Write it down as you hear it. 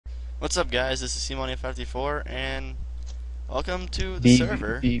What's up, guys? This is Cmoney534, and welcome to the Beep,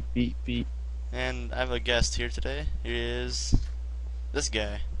 server. beep, beep, beep. And I have a guest here today. He is this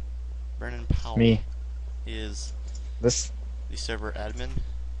guy, BrandonPowell. Me. He is This. the server admin,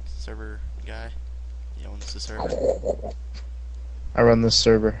 server guy. He owns the server. I run this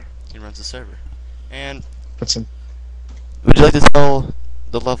server. He runs the server. And Put some. would you like to tell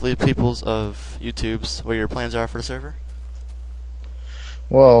the lovely peoples of YouTube's what your plans are for the server?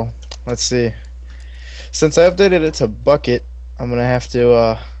 Well, let's see. Since I updated it to bucket, I'm gonna have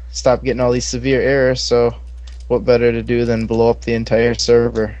to stop getting all these severe errors. So, what better to do than blow up the entire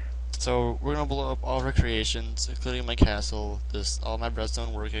server? So we're gonna blow up all recreations, including my castle, all my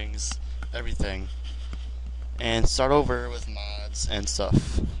redstone workings, everything, and start over with mods and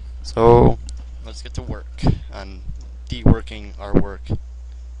stuff. So let's get to work on de-working our work.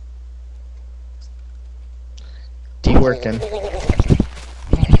 De-working.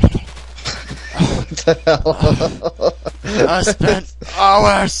 What the hell? I spent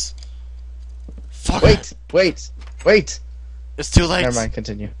hours. Fuck. Wait! It's too late. Never mind.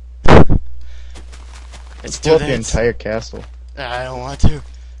 Continue. It's Blow too up the late. entire castle. I don't want to,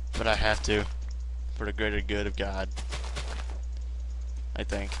 but I have to, for the greater good of God. I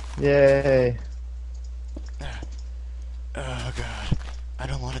think. Yay! Oh God, I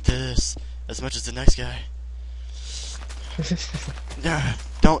don't want to do this as much as the next guy.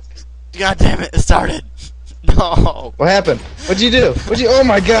 Don't. God damn it! It started. No. What happened? What'd you do? Oh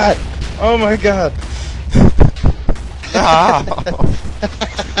my god! Oh my god! No.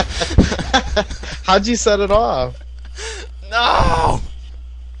 How'd you set it off? No.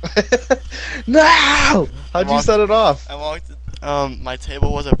 No! How'd you set it off? I walked. My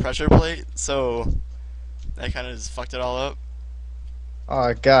table was a pressure plate, so that kind of just fucked it all up.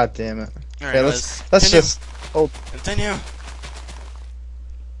 Oh god damn it! All right, Yeah, let's continue. just hold. Continue.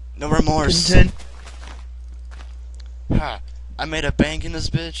 No remorse. Ha! I made a bank in this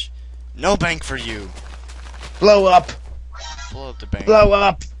bitch. No bank for you. Blow up! Blow up the bank. Blow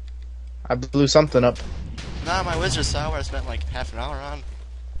up! I blew something up. Nah, my wizard saw where I spent like half an hour on.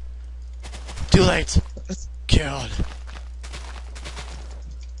 Too late. Killed.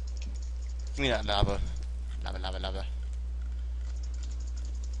 Give me that lava. Lava.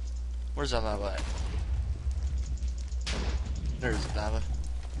 Where's that lava at? There's the lava.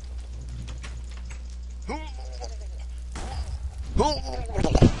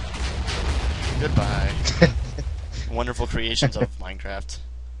 Goodbye. Wonderful creations of Minecraft.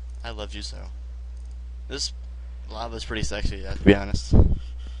 I love you so. This lava is pretty sexy, to be honest.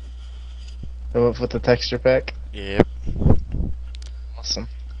 With the texture pack. Yep. Awesome.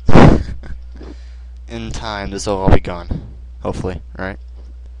 In time, this will all be gone. Hopefully, right?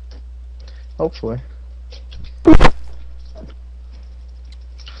 Hopefully.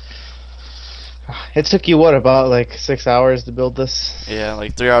 It took you what, about like 6 hours to build this? Yeah,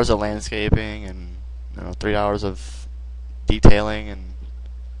 like 3 hours of landscaping and 3 hours of detailing and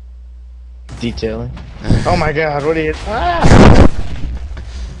Detailing. Oh my god, what are you? Ah!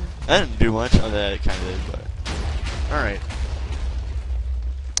 I didn't do much of that. It kind of did, but all right.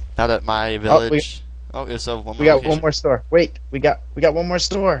 Now that my village, so one more. We got location. one more store. Wait, we got one more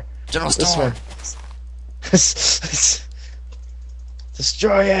store. General This store. one.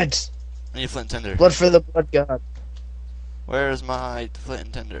 Destroy it. I need flint and tinder. Blood for the blood god. Where's my flint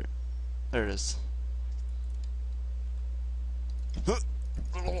and tinder? There it is.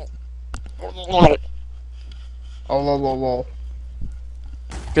 Oh.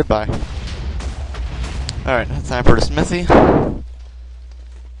 Goodbye. Alright, time for the smithy.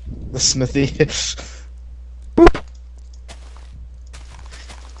 The smithy.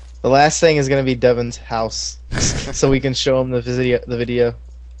 The last thing is gonna be Devin's house, so we can show him the video.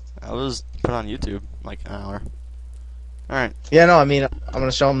 I was put on YouTube like an hour. Alright. Yeah, no, I mean I'm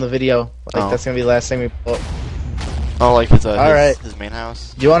gonna show him the video. Like that's gonna be the last thing we pull. Oh, like it's Alright. his main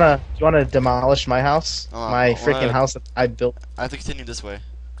house. Do you wanna demolish my house? My well, freaking house that I built. I have to continue this way.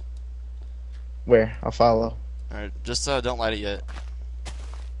 Where? I'll follow. Alright, just don't light it yet.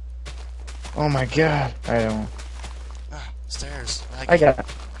 Oh my god, I don't. Stairs. I got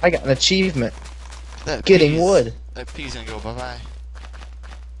an achievement. That Getting peas- wood. That pig's gonna go bye-bye.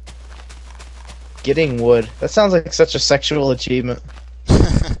 Getting wood. That sounds like such a sexual achievement.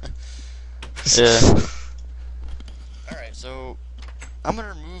 Yeah. Alright, so I'm gonna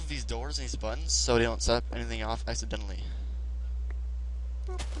remove these doors and these buttons so they don't set anything off accidentally.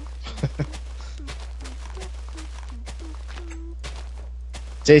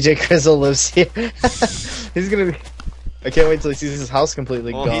 JJ Crizzle lives here. He's gonna be. I can't wait till he sees his house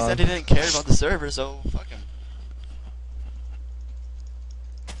completely Well, gone. he said he didn't care about the server, so fuck him.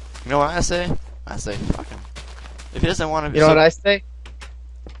 You know what I say? I say, fuck him. If he doesn't want to be You know what I say?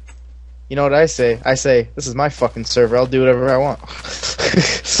 You know what I say? I say, this is my fucking server. I'll do whatever I want.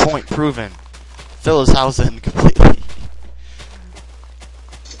 point proven. Fill his house in completely.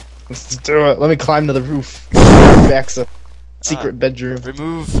 Let's do it. Let me climb to the roof. Back's a secret bedroom.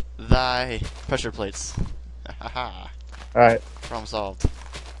 Remove thy pressure plates. Haha. Alright. Problem solved.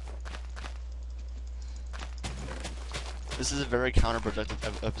 This is a very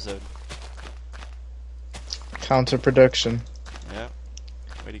counterproductive episode. Counterproduction. Yeah.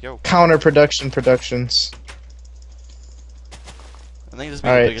 Way to go. Counterproduction productions. I think this will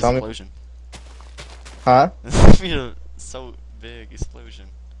be the biggest explosion. Huh? This will be a so big explosion.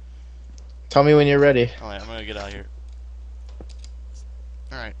 Tell me when you're ready. Alright, I'm gonna get out of here.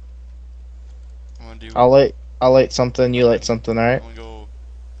 Alright. I'm gonna do... I'll light something, you light something, alright? I'm gonna go...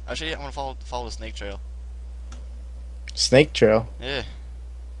 Actually, I'm gonna follow the snake trail. Snake trail? Yeah.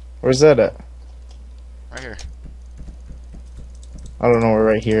 Where's that at? Right here. I don't know where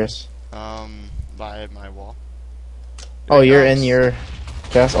right here is. By my wall. Oh, you're in your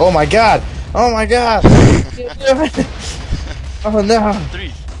chest. Oh my god! Oh my god! Oh no!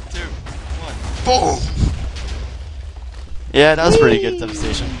 3, 2, 1. Boom! Yeah, that was pretty good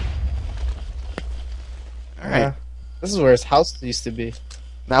devastation. Alright. Yeah. This is where his house used to be.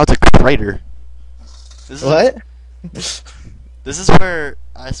 Now it's a crater. This is What? This is where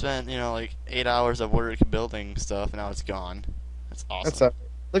I spent, you know, like 8 hours of work building stuff, and now it's gone. That's awesome. What's up?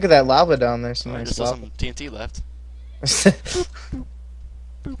 Look at that lava down there. Some Oh, nice there's still lava. some TNT left.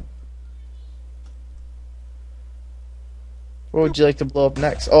 What would you like to blow up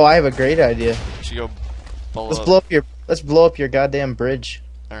next? Oh, I have a great idea. We should go follow Let's blow up your goddamn bridge.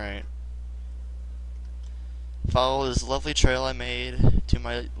 Alright. Follow this lovely trail I made to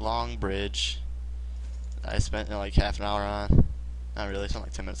my long bridge. I spent like half an hour on. Not really, I spent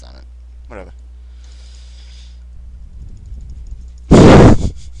like 10 minutes on it. Whatever.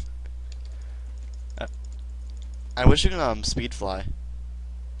 I wish you could speed fly.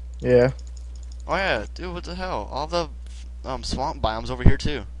 Yeah. Oh yeah, dude, what the hell? All the swamp biomes over here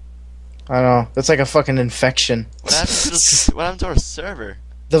too. I know. That's like a fucking infection. What happened to our server?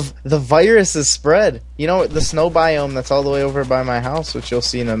 The virus is spread. You know the snow biome that's all the way over by my house, which you'll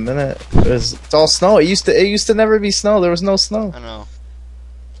see in a minute. It's all snow. It used to never be snow. There was no snow. I know.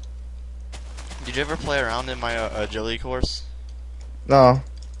 Did you ever play around in my agility course? No.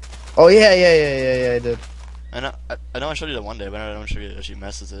 Oh yeah, I did. I know I showed you that one day, but I don't show you that she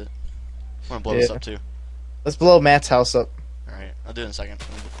messes it. I'm gonna blow this up too. Let's blow Matt's house up. Alright, I'll do it in a second. I'm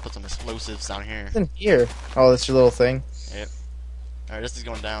gonna put some explosives down here. What's in here? Oh, that's your little thing. Yep. Alright, this is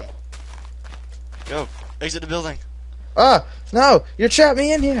going down. Go! Exit the building! Ah! No! You trapped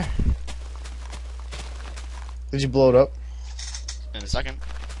me in here! Did you blow it up? In a second.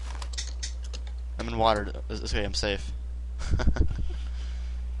 I'm in water. It's okay, I'm safe.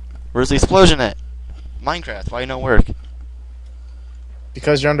 Where's the explosion at? MineCraft, why you don't work?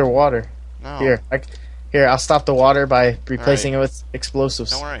 Because you're underwater. No. Here, I'll stop the water by replacing it with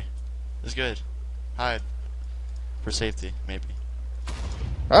explosives. Don't worry. It's good. Hide. For safety, maybe.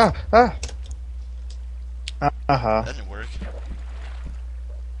 Ah! That didn't work.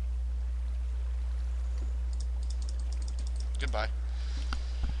 Goodbye.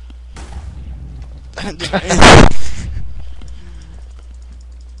 I didn't do anything.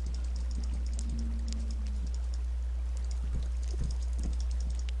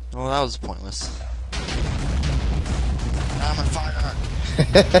 Well, that was pointless. I'm on fire.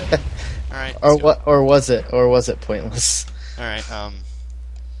 Alright. Or was it pointless? Alright, boop.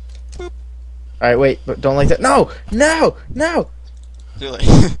 Alright, wait, but don't like that. No! Too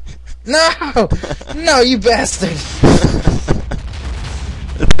late. No! No, you bastard!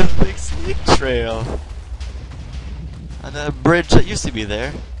 The big snake trail. On the bridge that used to be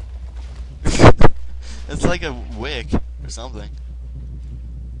there. It's like a wick or something.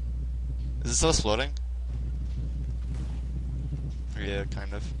 Is it still exploding? Yeah,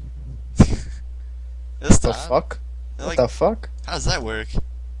 kind of. What the fuck? Like, What the fuck? how does that work?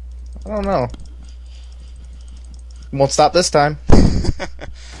 I don't know. Won't stop this time.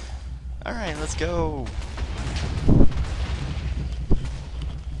 Alright, let's go.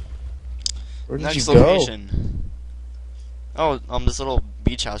 Where did Next you go? location. Oh, this little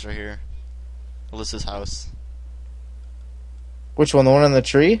beach house right here. Alyssa's house. Which one? The one on the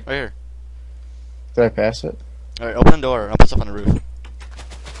tree? Right here. Did I pass it? Alright, open the door. I'll put stuff on the roof.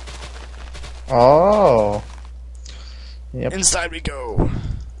 Oh. Yep. Inside we go.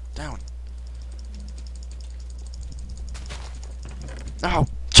 Down. No!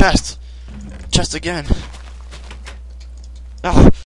 Chest! Chest again! No!